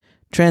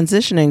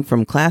Transitioning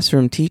from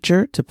classroom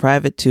teacher to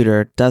private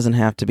tutor doesn't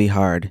have to be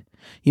hard.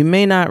 You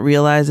may not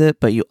realize it,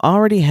 but you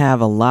already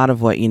have a lot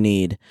of what you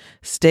need.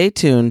 Stay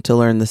tuned to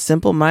learn the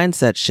simple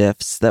mindset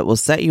shifts that will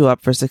set you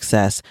up for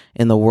success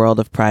in the world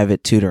of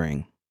private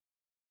tutoring.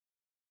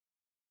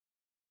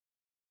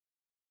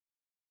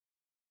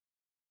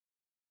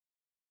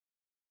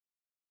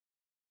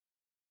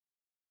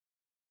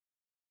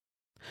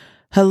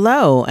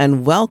 Hello,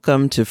 and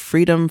welcome to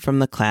Freedom from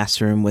the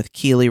Classroom with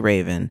Keely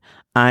Raven.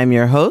 I'm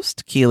your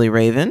host, Keely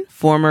Raven,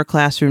 former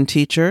classroom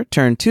teacher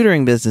turned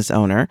tutoring business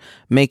owner,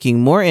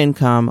 making more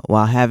income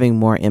while having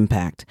more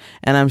impact.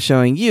 And I'm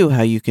showing you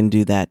how you can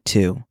do that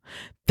too.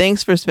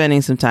 Thanks for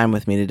spending some time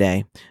with me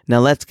today. Now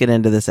let's get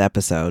into this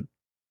episode.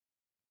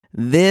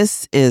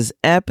 This is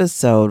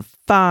episode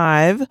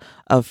 5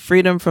 of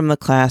Freedom from the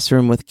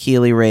Classroom with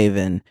Keely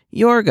Raven,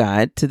 your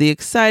guide to the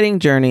exciting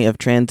journey of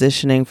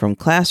transitioning from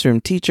classroom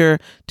teacher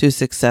to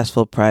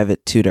successful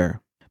private tutor.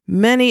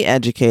 Many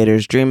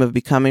educators dream of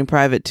becoming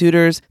private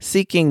tutors,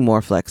 seeking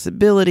more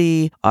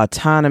flexibility,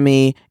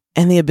 autonomy,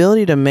 and the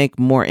ability to make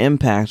more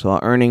impact while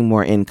earning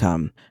more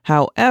income.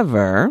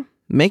 However,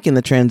 making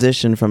the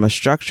transition from a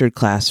structured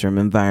classroom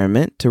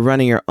environment to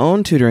running your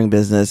own tutoring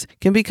business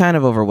can be kind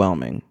of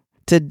overwhelming.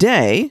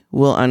 Today,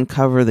 we'll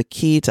uncover the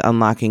key to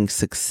unlocking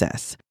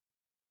success,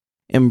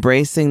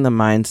 embracing the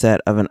mindset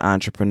of an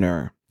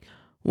entrepreneur.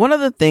 One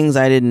of the things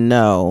I didn't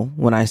know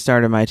when I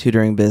started my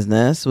tutoring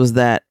business was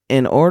that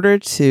in order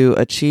to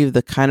achieve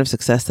the kind of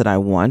success that I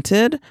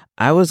wanted,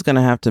 I was going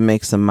to have to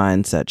make some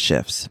mindset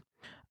shifts.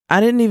 I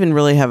didn't even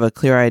really have a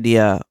clear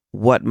idea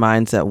what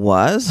mindset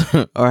was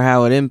or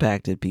how it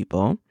impacted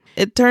people.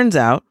 It turns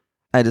out,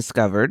 I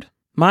discovered,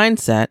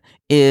 mindset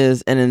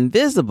is an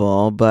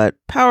invisible but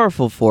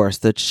powerful force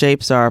that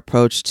shapes our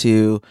approach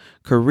to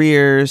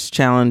careers,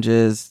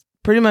 challenges,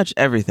 pretty much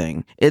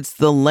everything. It's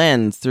the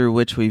lens through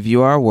which we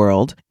view our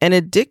world, and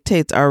it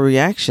dictates our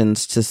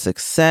reactions to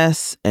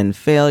success and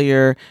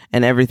failure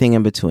and everything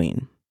in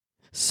between.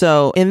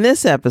 So in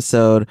this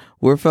episode,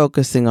 we're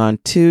focusing on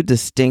 2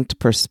 distinct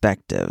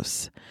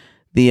perspectives: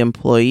 the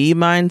employee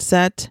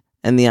mindset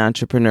and the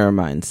entrepreneur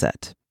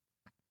mindset.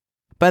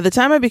 By the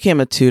time I became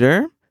a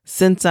tutor,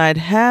 since I'd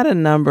had a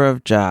number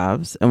of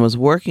jobs and was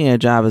working a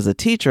job as a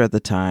teacher at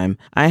the time,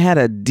 I had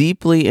a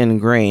deeply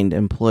ingrained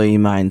employee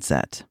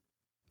mindset.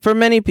 For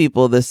many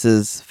people, this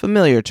is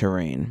familiar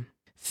terrain.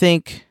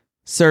 Think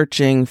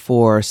searching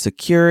for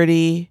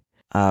security,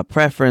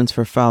 preference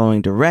for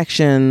following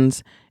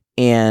directions,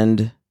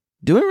 and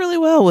doing really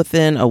well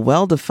within a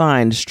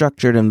well-defined,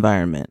 structured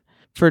environment.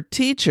 For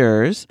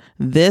teachers,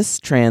 this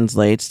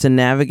translates to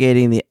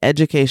navigating the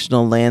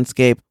educational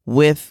landscape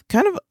with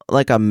kind of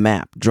like a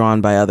map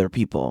drawn by other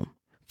people,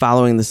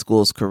 following the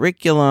school's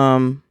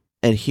curriculum,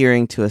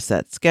 adhering to a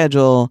set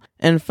schedule,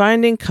 and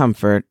finding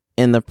comfort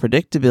in the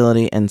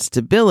predictability and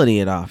stability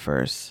it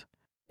offers.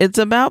 It's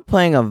about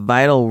playing a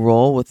vital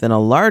role within a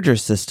larger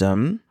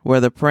system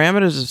where the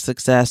parameters of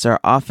success are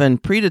often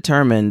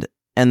predetermined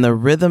and the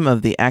rhythm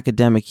of the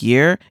academic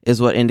year is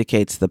what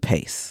indicates the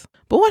pace.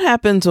 But what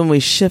happens when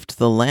we shift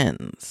the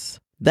lens?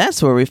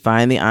 That's where we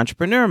find the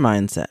entrepreneur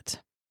mindset.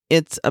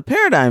 It's a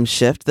paradigm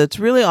shift that's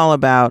really all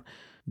about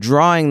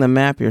drawing the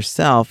map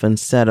yourself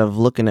instead of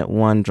looking at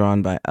one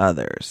drawn by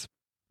others.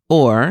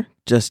 Or,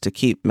 just to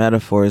keep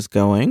metaphors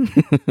going,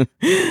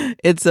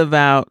 it's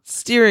about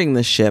steering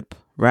the ship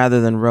rather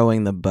than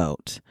rowing the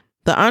boat.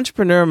 The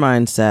entrepreneur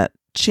mindset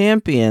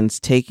champions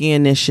taking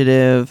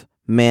initiative,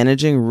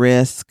 managing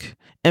risk,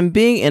 and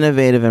being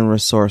innovative and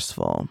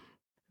resourceful.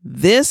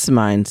 This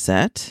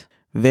mindset,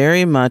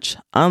 very much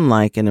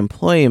unlike an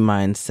employee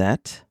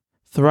mindset,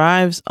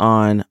 thrives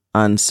on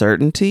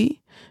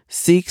uncertainty,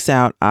 seeks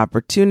out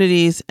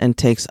opportunities, and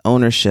takes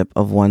ownership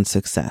of one's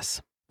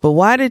success. But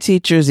why do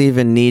teachers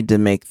even need to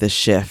make the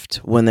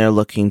shift when they're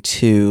looking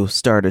to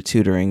start a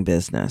tutoring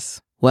business?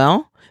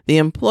 Well, the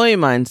employee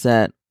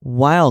mindset,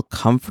 while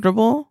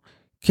comfortable,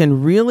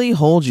 can really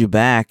hold you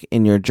back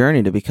in your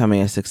journey to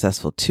becoming a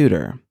successful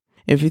tutor.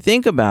 If you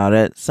think about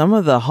it, some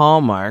of the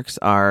hallmarks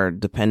are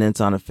dependence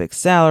on a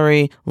fixed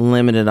salary,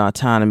 limited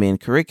autonomy in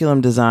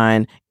curriculum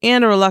design,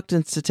 and a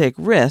reluctance to take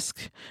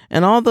risk,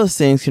 and all those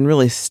things can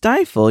really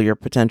stifle your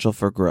potential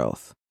for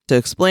growth. To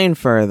explain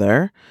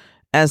further,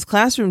 as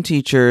classroom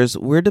teachers,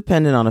 we're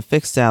dependent on a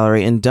fixed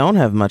salary and don't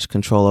have much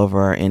control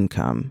over our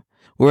income.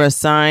 We're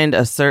assigned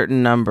a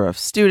certain number of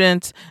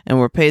students, and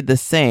we're paid the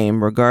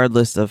same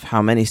regardless of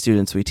how many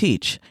students we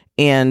teach.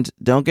 And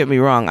don't get me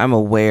wrong, I'm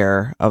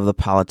aware of the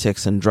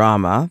politics and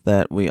drama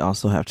that we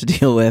also have to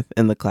deal with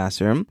in the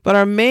classroom, but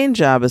our main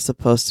job is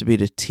supposed to be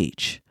to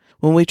teach.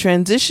 When we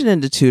transition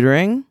into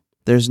tutoring,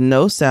 there's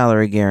no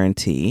salary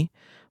guarantee,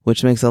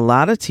 which makes a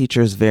lot of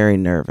teachers very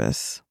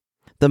nervous.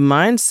 The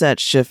mindset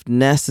shift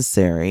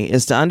necessary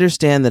is to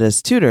understand that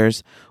as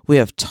tutors, we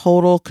have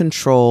total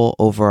control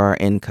over our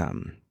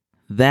income.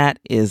 That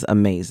is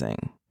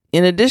amazing.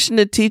 In addition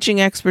to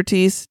teaching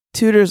expertise,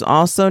 tutors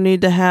also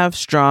need to have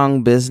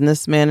strong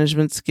business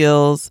management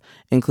skills,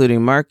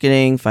 including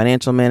marketing,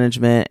 financial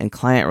management, and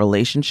client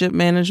relationship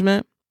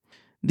management.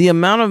 The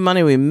amount of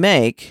money we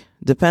make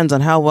depends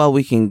on how well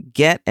we can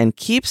get and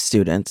keep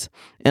students,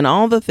 and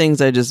all the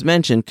things I just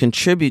mentioned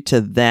contribute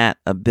to that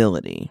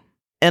ability.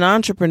 An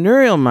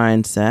entrepreneurial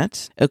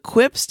mindset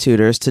equips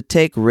tutors to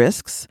take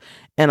risks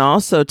and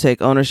also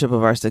take ownership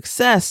of our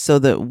success so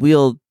that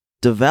we'll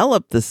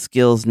develop the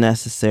skills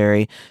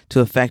necessary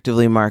to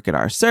effectively market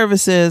our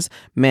services,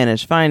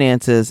 manage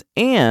finances,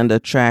 and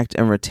attract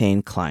and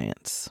retain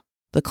clients.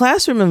 The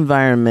classroom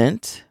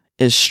environment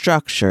is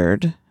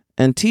structured,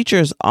 and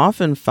teachers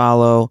often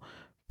follow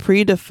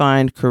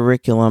predefined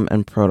curriculum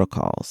and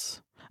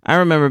protocols. I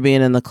remember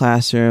being in the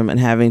classroom and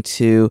having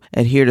to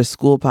adhere to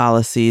school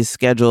policies,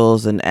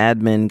 schedules, and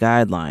admin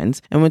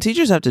guidelines. And when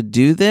teachers have to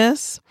do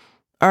this,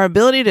 our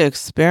ability to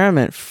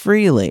experiment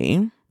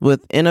freely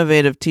with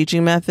innovative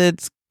teaching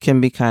methods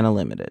can be kind of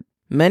limited.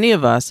 Many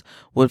of us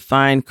would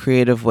find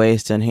creative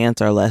ways to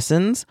enhance our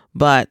lessons,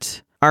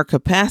 but our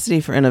capacity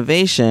for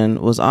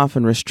innovation was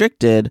often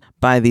restricted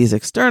by these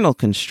external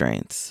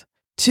constraints.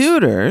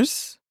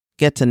 Tutors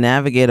get to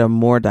navigate a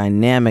more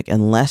dynamic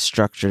and less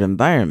structured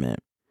environment.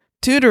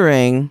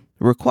 Tutoring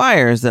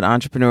requires that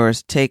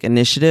entrepreneurs take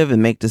initiative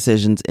and make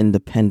decisions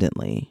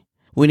independently.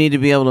 We need to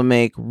be able to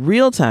make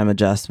real-time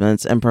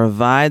adjustments and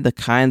provide the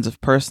kinds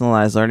of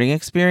personalized learning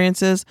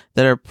experiences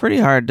that are pretty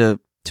hard to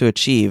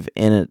achieve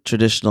in a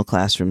traditional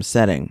classroom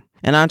setting.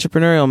 An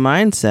entrepreneurial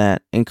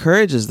mindset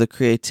encourages the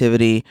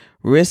creativity,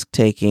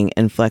 risk-taking,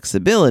 and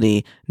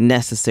flexibility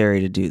necessary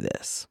to do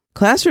this.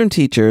 Classroom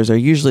teachers are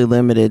usually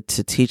limited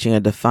to teaching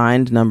a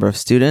defined number of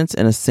students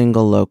in a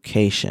single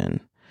location.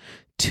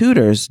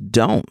 Tutors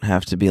don't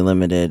have to be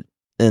limited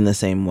in the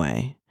same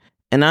way.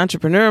 An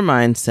entrepreneur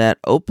mindset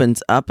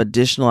opens up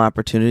additional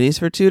opportunities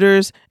for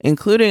tutors,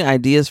 including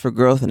ideas for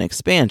growth and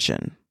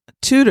expansion.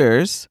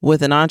 Tutors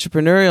with an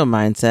entrepreneurial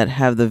mindset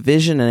have the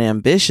vision and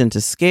ambition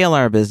to scale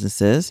our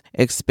businesses,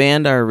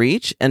 expand our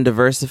reach, and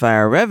diversify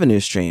our revenue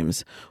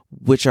streams,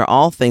 which are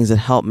all things that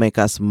help make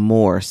us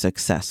more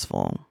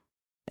successful.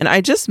 And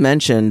I just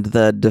mentioned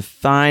the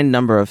defined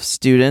number of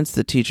students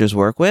that teachers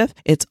work with.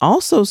 It's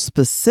also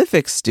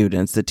specific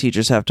students that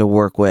teachers have to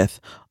work with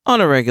on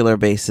a regular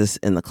basis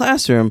in the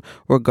classroom,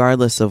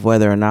 regardless of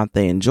whether or not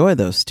they enjoy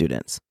those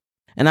students.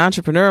 An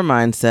entrepreneur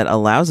mindset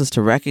allows us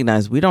to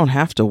recognize we don't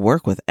have to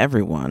work with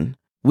everyone.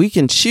 We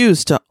can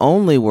choose to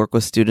only work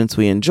with students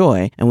we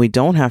enjoy, and we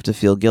don't have to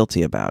feel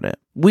guilty about it.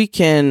 We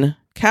can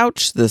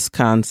couch this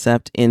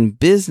concept in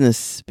business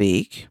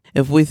speak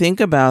if we think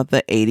about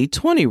the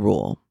 80-20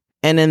 rule.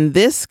 And in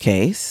this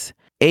case,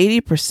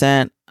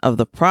 80% of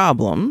the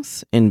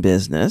problems in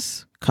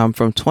business come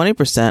from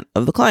 20%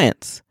 of the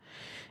clients.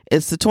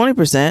 It's the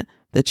 20%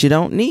 that you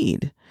don't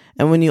need.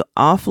 And when you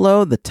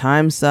offload the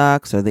time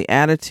sucks or the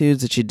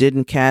attitudes that you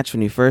didn't catch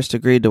when you first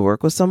agreed to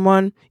work with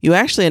someone, you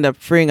actually end up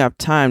freeing up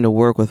time to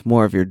work with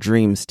more of your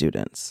dream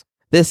students.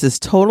 This is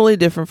totally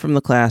different from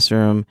the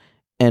classroom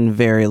and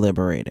very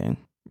liberating.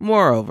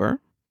 Moreover,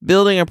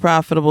 building a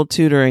profitable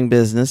tutoring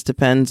business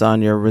depends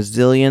on your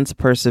resilience,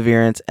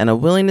 perseverance, and a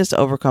willingness to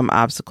overcome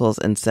obstacles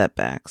and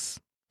setbacks.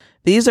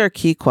 These are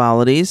key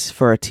qualities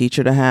for a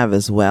teacher to have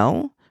as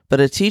well, but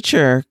a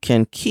teacher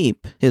can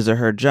keep his or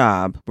her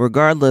job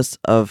regardless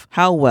of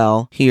how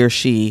well he or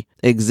she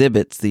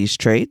exhibits these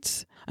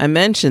traits. I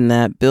mentioned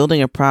that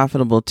building a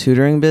profitable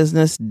tutoring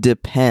business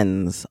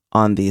depends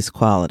on these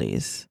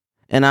qualities.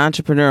 An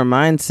entrepreneur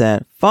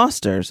mindset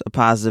fosters a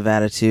positive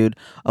attitude,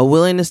 a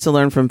willingness to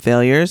learn from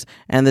failures,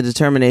 and the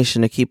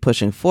determination to keep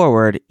pushing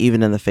forward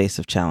even in the face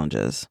of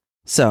challenges.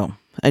 So,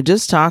 I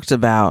just talked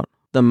about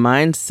the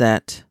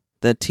mindset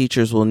that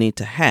teachers will need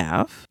to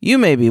have. You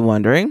may be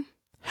wondering,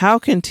 how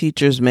can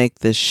teachers make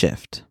this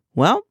shift?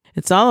 Well,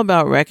 it's all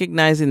about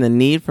recognizing the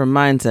need for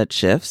mindset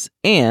shifts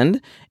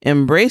and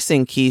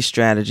embracing key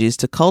strategies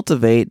to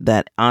cultivate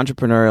that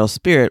entrepreneurial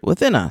spirit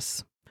within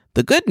us.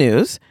 The good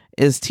news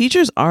is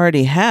teachers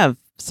already have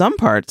some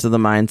parts of the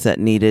mindset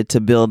needed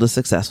to build a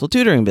successful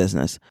tutoring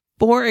business.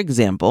 For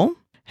example,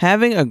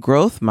 having a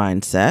growth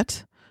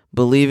mindset,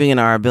 believing in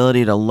our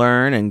ability to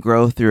learn and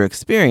grow through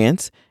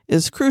experience,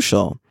 is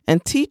crucial.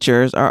 And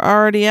teachers are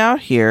already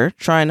out here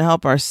trying to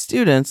help our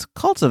students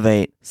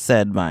cultivate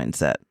said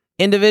mindset.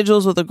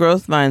 Individuals with a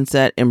growth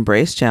mindset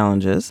embrace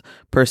challenges,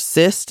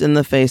 persist in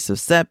the face of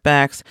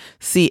setbacks,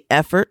 see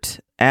effort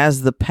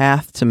as the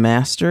path to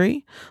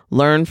mastery,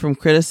 learn from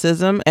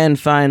criticism, and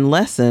find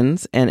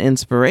lessons and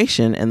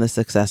inspiration in the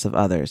success of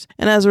others.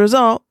 And as a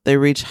result, they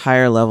reach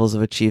higher levels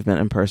of achievement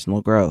and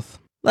personal growth.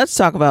 Let's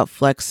talk about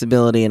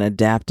flexibility and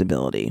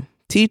adaptability.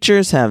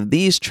 Teachers have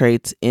these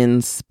traits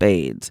in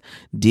spades,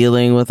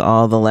 dealing with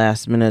all the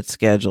last-minute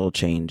schedule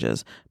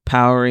changes,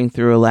 powering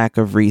through a lack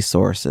of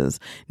resources,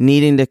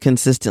 needing to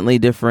consistently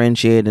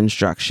differentiate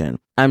instruction.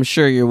 I'm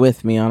sure you're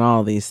with me on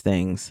all these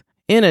things.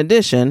 In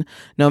addition,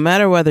 no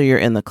matter whether you're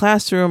in the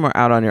classroom or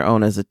out on your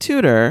own as a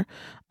tutor,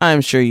 I'm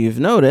sure you've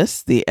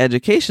noticed the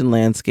education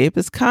landscape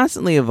is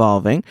constantly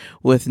evolving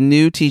with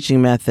new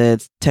teaching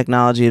methods,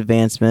 technology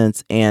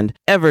advancements, and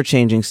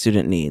ever-changing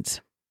student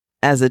needs.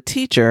 As a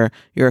teacher,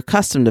 you're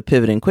accustomed to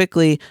pivoting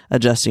quickly,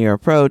 adjusting your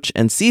approach,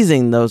 and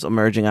seizing those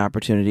emerging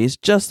opportunities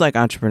just like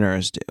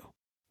entrepreneurs do.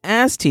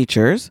 As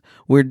teachers,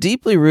 we're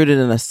deeply rooted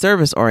in a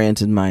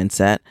service-oriented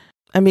mindset.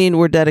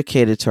 We're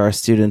dedicated to our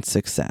students'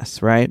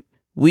 success, right?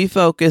 We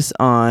focus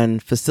on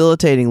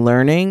facilitating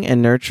learning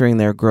and nurturing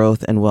their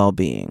growth and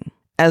well-being.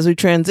 As we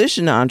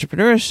transition to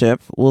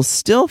entrepreneurship, we'll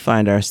still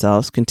find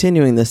ourselves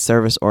continuing this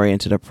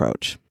service-oriented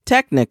approach.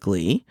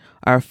 Technically,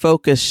 our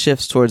focus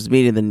shifts towards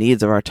meeting the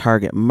needs of our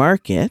target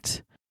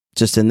market.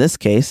 Just in this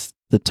case,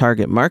 the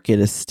target market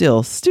is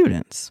still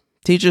students.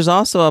 Teachers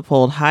also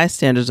uphold high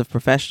standards of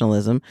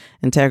professionalism,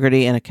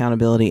 integrity, and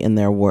accountability in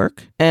their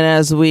work. And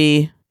as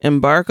we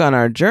embark on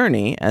our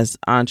journey as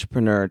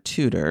entrepreneur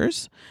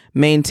tutors,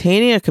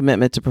 maintaining a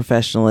commitment to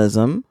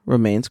professionalism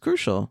remains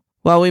crucial.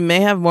 While we may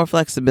have more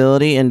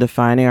flexibility in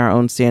defining our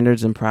own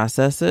standards and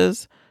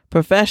processes,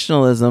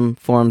 professionalism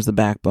forms the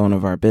backbone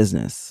of our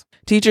business.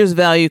 Teachers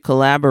value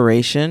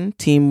collaboration,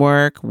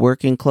 teamwork,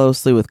 working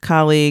closely with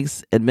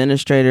colleagues,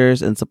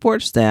 administrators, and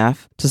support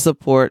staff to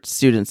support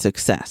student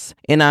success.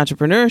 In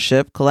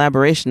entrepreneurship,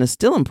 collaboration is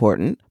still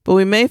important, but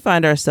we may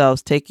find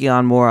ourselves taking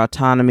on more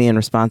autonomy and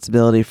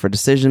responsibility for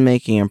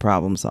decision-making and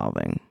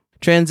problem-solving.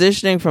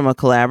 Transitioning from a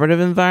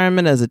collaborative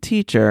environment as a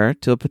teacher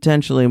to a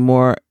potentially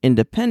more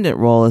independent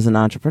role as an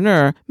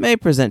entrepreneur may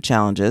present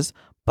challenges,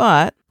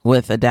 but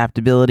with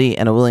adaptability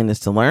and a willingness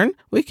to learn,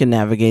 we can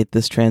navigate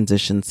this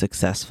transition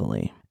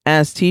successfully.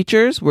 As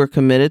teachers, we're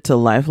committed to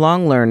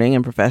lifelong learning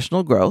and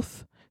professional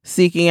growth,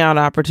 seeking out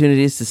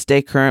opportunities to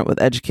stay current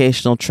with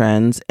educational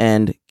trends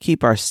and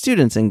keep our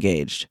students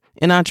engaged.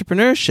 In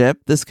entrepreneurship,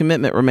 this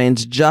commitment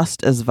remains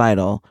just as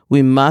vital.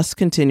 We must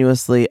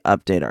continuously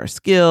update our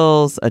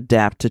skills,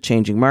 adapt to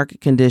changing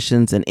market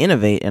conditions, and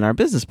innovate in our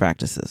business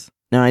practices.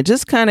 Now, I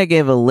just kind of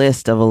gave a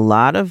list of a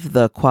lot of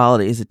the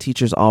qualities that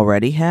teachers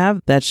already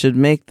have that should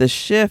make the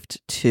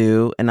shift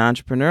to an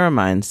entrepreneur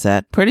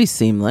mindset pretty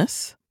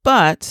seamless.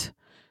 But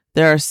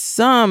there are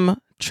some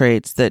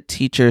traits that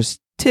teachers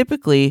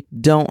typically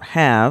don't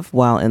have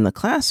while in the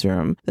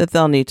classroom that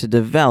they'll need to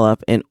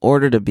develop in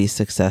order to be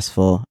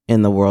successful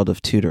in the world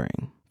of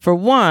tutoring. For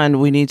one,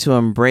 we need to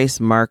embrace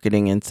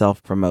marketing and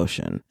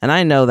self-promotion. And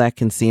I know that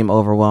can seem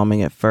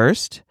overwhelming at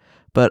first,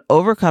 but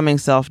overcoming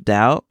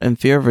self-doubt and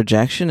fear of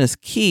rejection is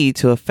key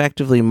to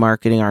effectively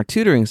marketing our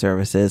tutoring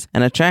services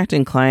and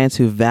attracting clients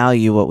who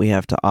value what we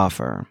have to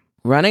offer.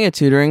 Running a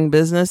tutoring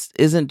business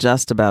isn't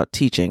just about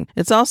teaching.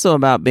 It's also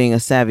about being a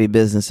savvy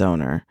business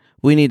owner.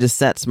 We need to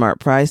set smart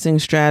pricing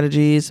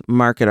strategies,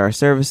 market our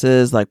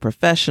services like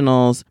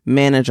professionals,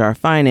 manage our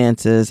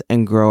finances,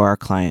 and grow our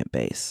client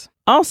base.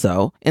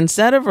 Also,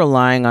 instead of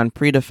relying on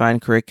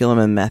predefined curriculum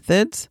and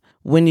methods,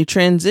 when you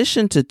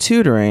transition to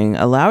tutoring,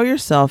 allow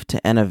yourself to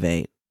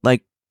innovate.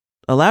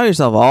 Allow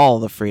yourself all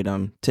the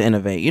freedom to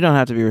innovate. You don't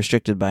have to be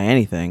restricted by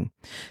anything.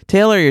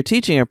 Tailor your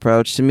teaching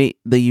approach to meet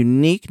the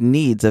unique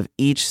needs of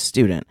each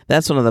student.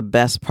 That's one of the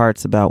best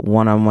parts about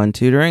one-on-one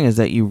tutoring is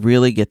that you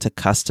really get to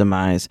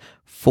customize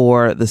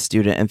for the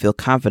student and feel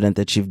confident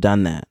that you've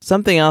done that.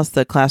 Something else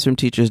that classroom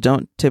teachers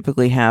don't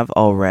typically have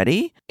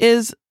already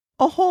is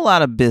a whole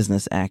lot of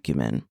business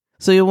acumen.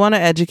 So you'll want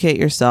to educate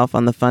yourself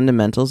on the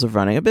fundamentals of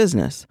running a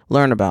business.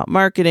 Learn about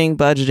marketing,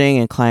 budgeting,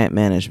 and client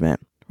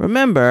management.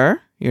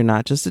 Remember, you're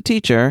not just a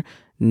teacher.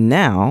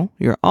 Now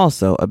you're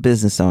also a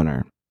business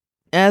owner.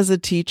 As a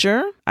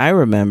teacher, I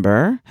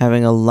remember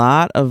having a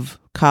lot of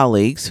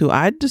colleagues who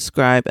I'd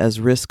describe as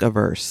risk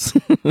averse.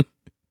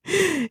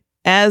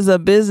 As a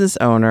business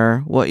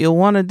owner, what you'll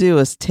want to do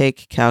is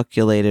take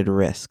calculated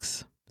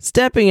risks.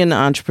 Stepping into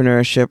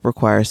entrepreneurship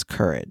requires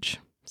courage.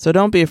 So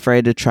don't be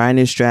afraid to try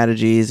new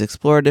strategies,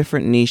 explore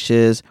different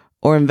niches,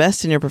 or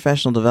invest in your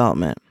professional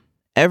development.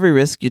 Every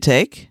risk you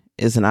take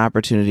is an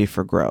opportunity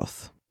for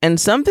growth. And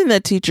something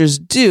that teachers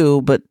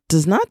do, but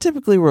does not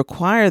typically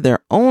require their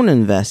own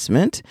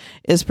investment,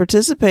 is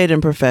participate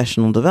in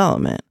professional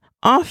development.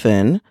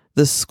 Often,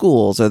 the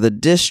schools or the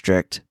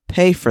district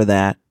pay for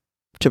that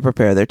to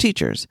prepare their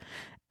teachers.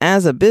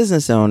 As a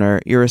business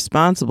owner, you're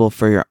responsible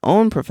for your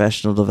own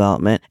professional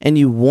development and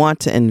you want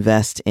to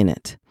invest in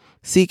it.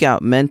 Seek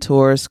out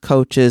mentors,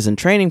 coaches, and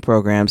training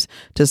programs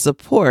to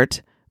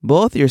support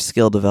both your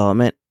skill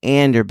development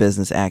and your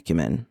business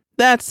acumen.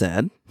 That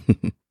said,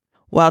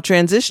 while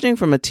transitioning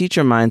from a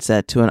teacher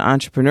mindset to an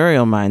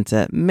entrepreneurial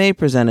mindset may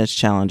present its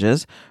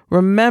challenges,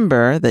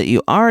 remember that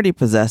you already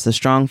possess a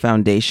strong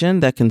foundation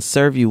that can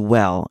serve you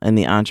well in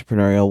the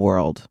entrepreneurial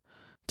world.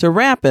 To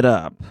wrap it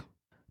up,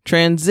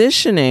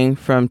 transitioning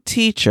from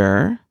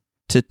teacher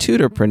to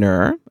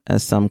tutorpreneur,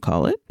 as some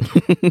call it,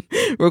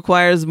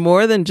 requires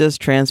more than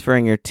just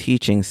transferring your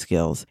teaching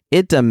skills.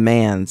 It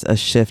demands a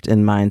shift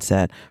in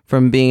mindset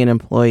from being an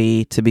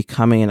employee to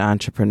becoming an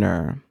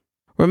entrepreneur.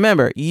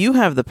 Remember, you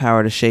have the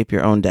power to shape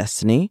your own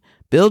destiny,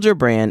 build your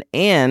brand,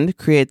 and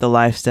create the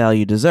lifestyle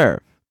you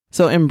deserve.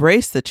 So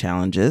embrace the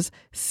challenges,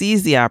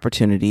 seize the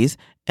opportunities,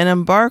 and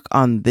embark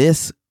on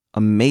this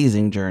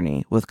amazing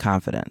journey with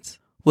confidence.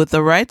 With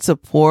the right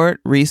support,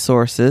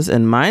 resources,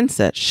 and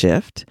mindset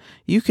shift,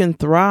 you can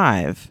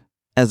thrive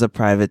as a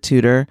private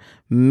tutor,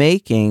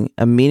 making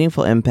a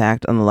meaningful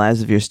impact on the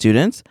lives of your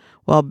students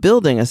while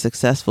building a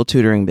successful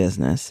tutoring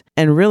business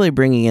and really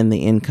bringing in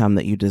the income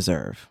that you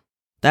deserve.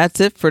 That's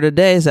it for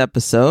today's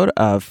episode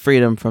of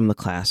Freedom from the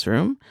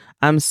Classroom.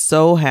 I'm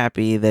so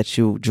happy that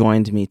you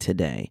joined me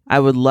today. I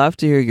would love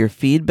to hear your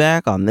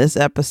feedback on this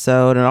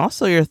episode and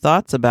also your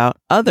thoughts about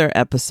other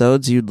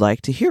episodes you'd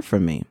like to hear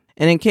from me.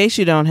 And in case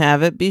you don't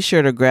have it, be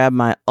sure to grab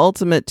my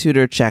Ultimate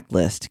Tutor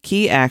Checklist,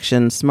 key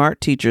actions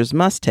smart teachers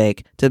must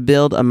take to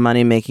build a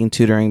money-making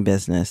tutoring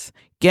business.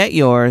 Get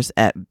yours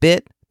at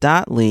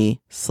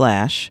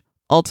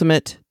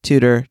bit.ly/Ultimate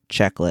Tutor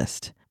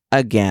Checklist.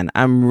 Again,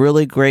 I'm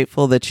really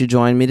grateful that you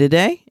joined me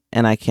today,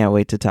 and I can't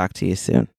wait to talk to you soon.